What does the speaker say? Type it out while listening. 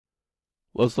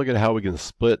Let's look at how we can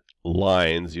split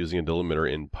lines using a delimiter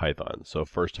in Python. So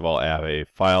first of all, I have a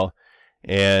file,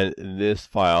 and this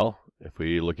file, if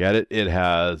we look at it, it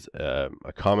has a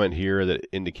comment here that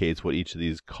indicates what each of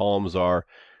these columns are.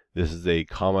 This is a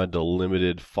comma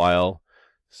delimited file,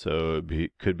 so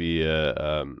it could be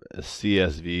a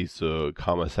CSV, so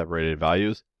comma separated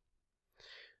values.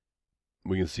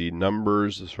 We can see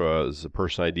numbers as far as a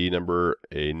person ID number,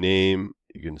 a name,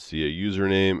 you can see a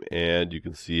username, and you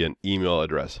can see an email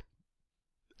address.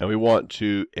 And we want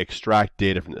to extract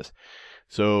data from this.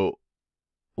 So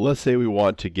let's say we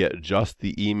want to get just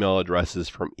the email addresses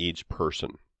from each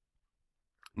person.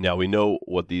 Now we know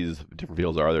what these different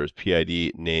fields are. There's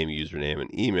PID, name, username,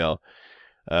 and email.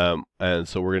 And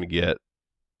so we're going to get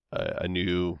a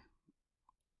new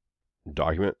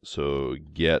document. So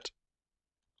get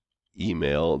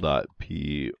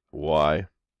email.py,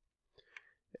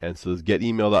 and so this get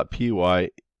email.py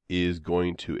is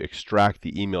going to extract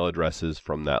the email addresses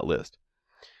from that list.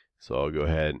 So I'll go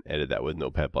ahead and edit that with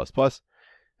Notepad++,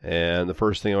 and the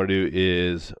first thing I want to do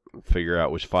is figure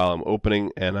out which file I'm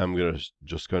opening, and I'm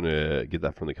just going to get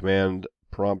that from the command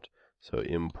prompt. So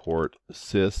import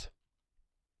sys.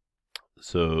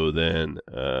 So then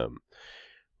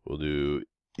we'll do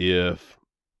if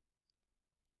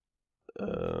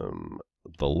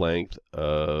the length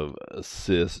of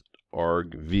sys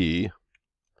argv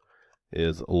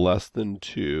is less than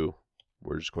 2,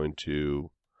 we're just going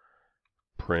to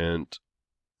print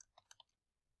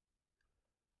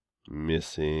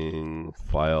missing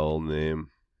file name,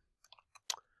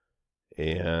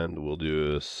 and we'll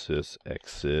do a sys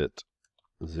exit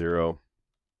 0.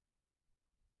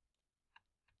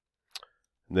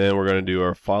 Then we're going to do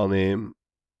our file name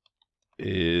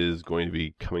is going to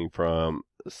be coming from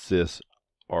sys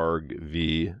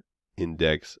argv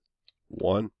index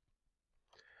 1,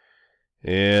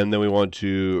 and then we want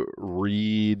to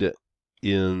read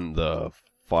in the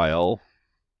file,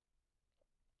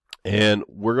 and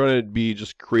we're going to be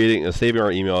just creating and saving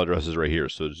our email addresses right here.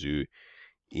 So just do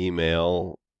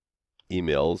emails,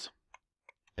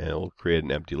 and we'll create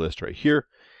an empty list right here,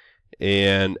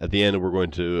 and at the end we're going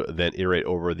to then iterate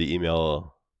over the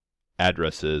email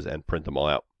addresses and print them all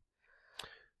out.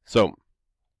 So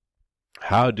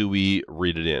how do we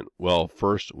read it in? Well,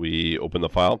 first we open the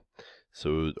file.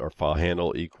 So our file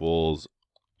handle equals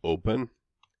open,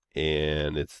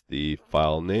 and it's the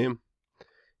file name,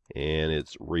 and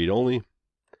it's read only.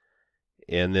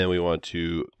 And then we want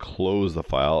to close the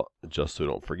file just so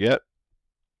we don't forget.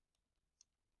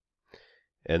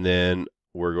 And then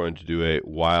we're going to do a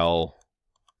while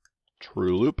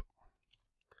true loop.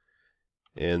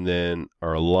 And then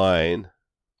our line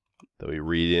that we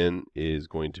read in is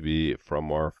going to be from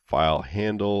our file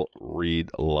handle read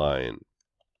line.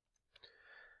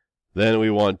 Then we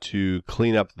want to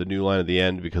clean up the new line at the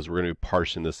end because we're going to be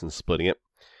parsing this and splitting it.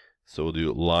 So we'll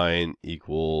do line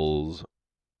equals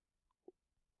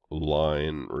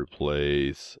line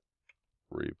replace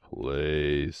 /n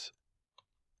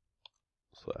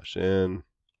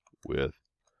with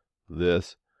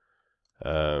this.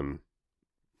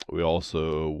 We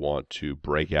also want to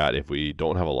break out if we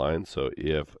don't have a line. So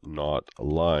if not a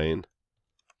line,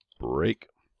 break.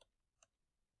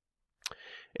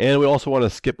 And we also want to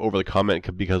skip over the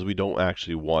comment because we don't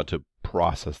actually want to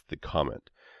process the comment.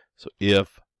 So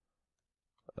if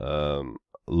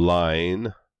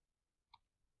line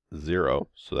 0,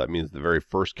 so that means the very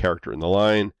first character in the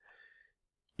line,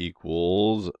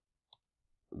 equals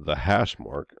the hash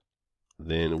mark,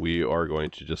 then we are going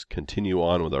to just continue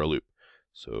on with our loop.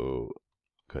 So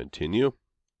continue.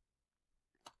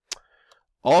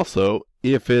 Also,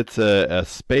 if it's a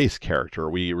space character,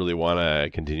 we really want to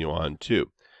continue on too.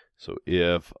 So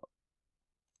if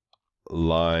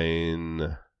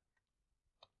line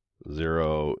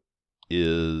 0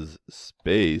 is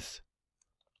space,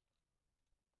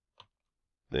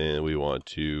 then we want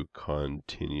to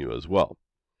continue as well.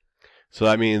 So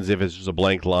that means if it's just a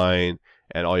blank line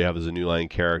and all you have is a new line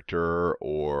character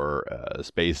or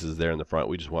spaces there in the front,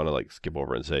 we just want to like skip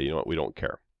over and say, you know what, we don't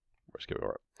care. We're skipping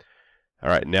over it. All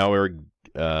right, now we're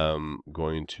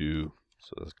going to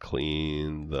let's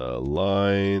clean the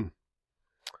line,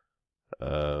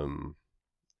 and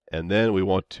then we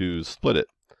want to split it.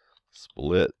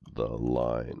 Split the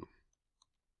line.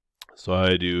 So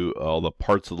I do all the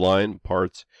parts of the line.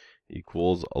 Parts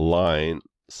equals a line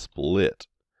split.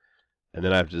 And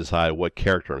then I have to decide what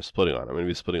character I'm splitting on. I'm going to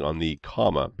be splitting on the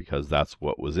comma because that's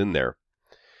what was in there.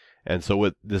 And so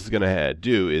what this is going to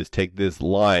do is take this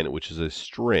line, which is a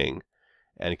string,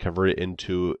 and convert it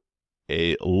into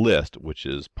a list, which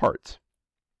is parts.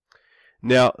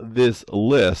 Now, this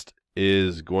list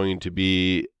is going to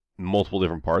be multiple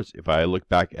different parts. If I look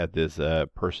back at this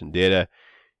person data,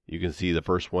 you can see the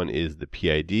first one is the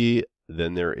PID,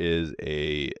 then there is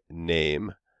a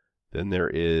name, then there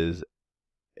is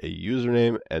a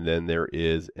username, and then there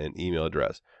is an email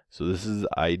address. So this is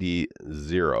ID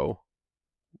 0,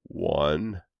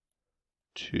 1,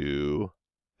 2,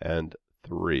 and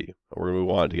 3. We're going to move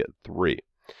on to get 3.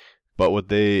 But what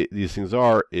these things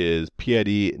are is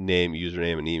PID, name,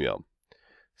 username, and email.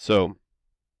 So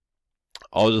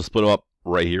I'll just split them up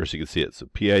right here so you can see it. So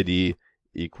PID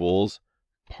equals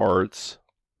parts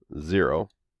 0.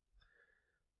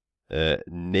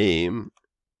 Name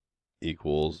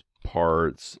equals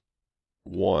parts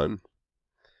 1.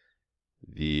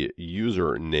 The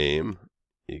username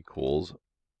equals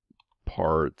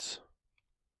parts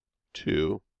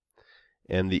 2.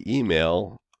 And the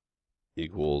email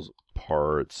equals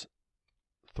parts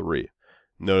 3.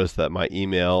 Notice that my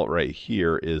email right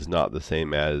here is not the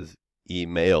same as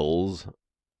emails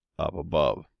up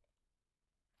above.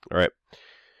 All right.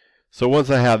 So once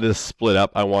I have this split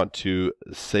up, I want to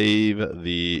save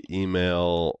the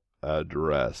email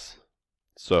address.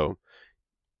 So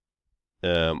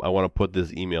I want to put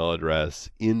this email address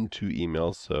into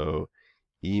email. So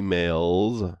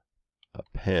emails,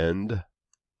 append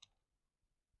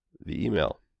the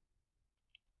email.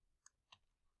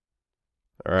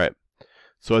 All right.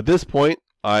 So at this point,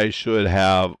 I should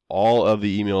have all of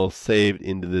the emails saved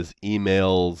into this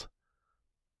emails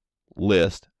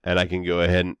list, and I can go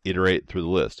ahead and iterate through the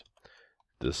list.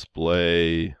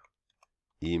 Display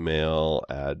email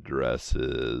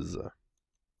addresses.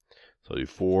 So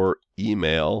before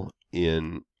email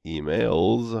in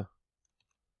emails,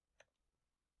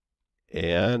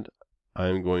 and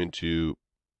I'm going to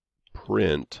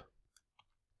print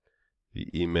the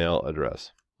email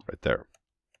address right there.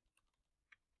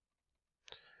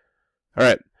 All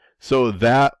right, so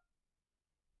that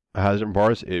has different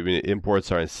parts. It imports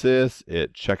our sys.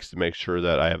 It checks to make sure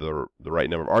that I have the right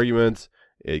number of arguments.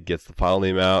 It gets the file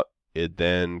name out. It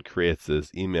then creates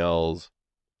this emails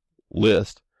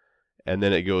list, and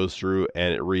then it goes through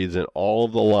and it reads in all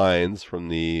of the lines from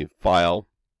the file,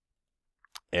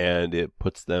 and it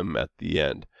puts them at the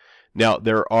end. Now,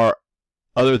 there are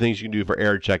other things you can do for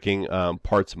error checking.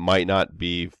 Parts might not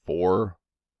be for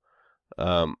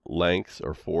lengths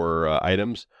or for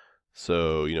items.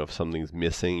 So, you know, if something's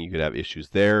missing, you could have issues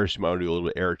there. So you might want to do a little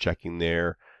bit of error checking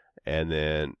there, and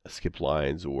then skip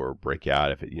lines or break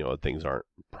out if it, you know, things aren't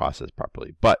processed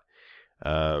properly. But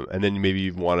and then maybe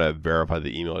you want to verify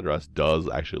the email address does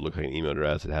actually look like an email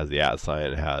address. It has the @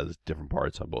 sign. It has different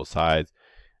parts on both sides.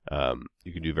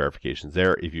 You can do verifications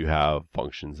there if you have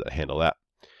functions that handle that.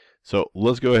 So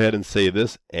let's go ahead and save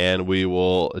this, and we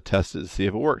will test it to see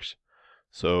if it works.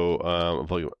 So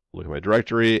if I look at my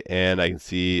directory, and I can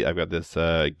see I've got this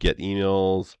get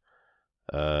emails.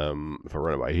 If I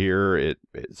run it by here, it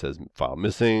says file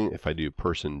missing. If I do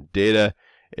person data,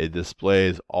 it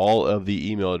displays all of the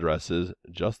email addresses,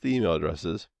 just the email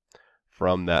addresses,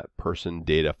 from that person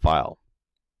data file.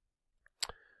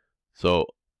 So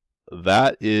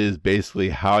that is basically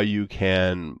how you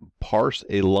can parse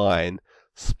a line,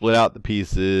 split out the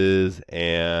pieces,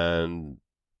 and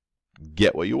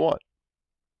get what you want.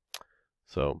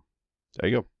 So there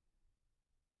you go.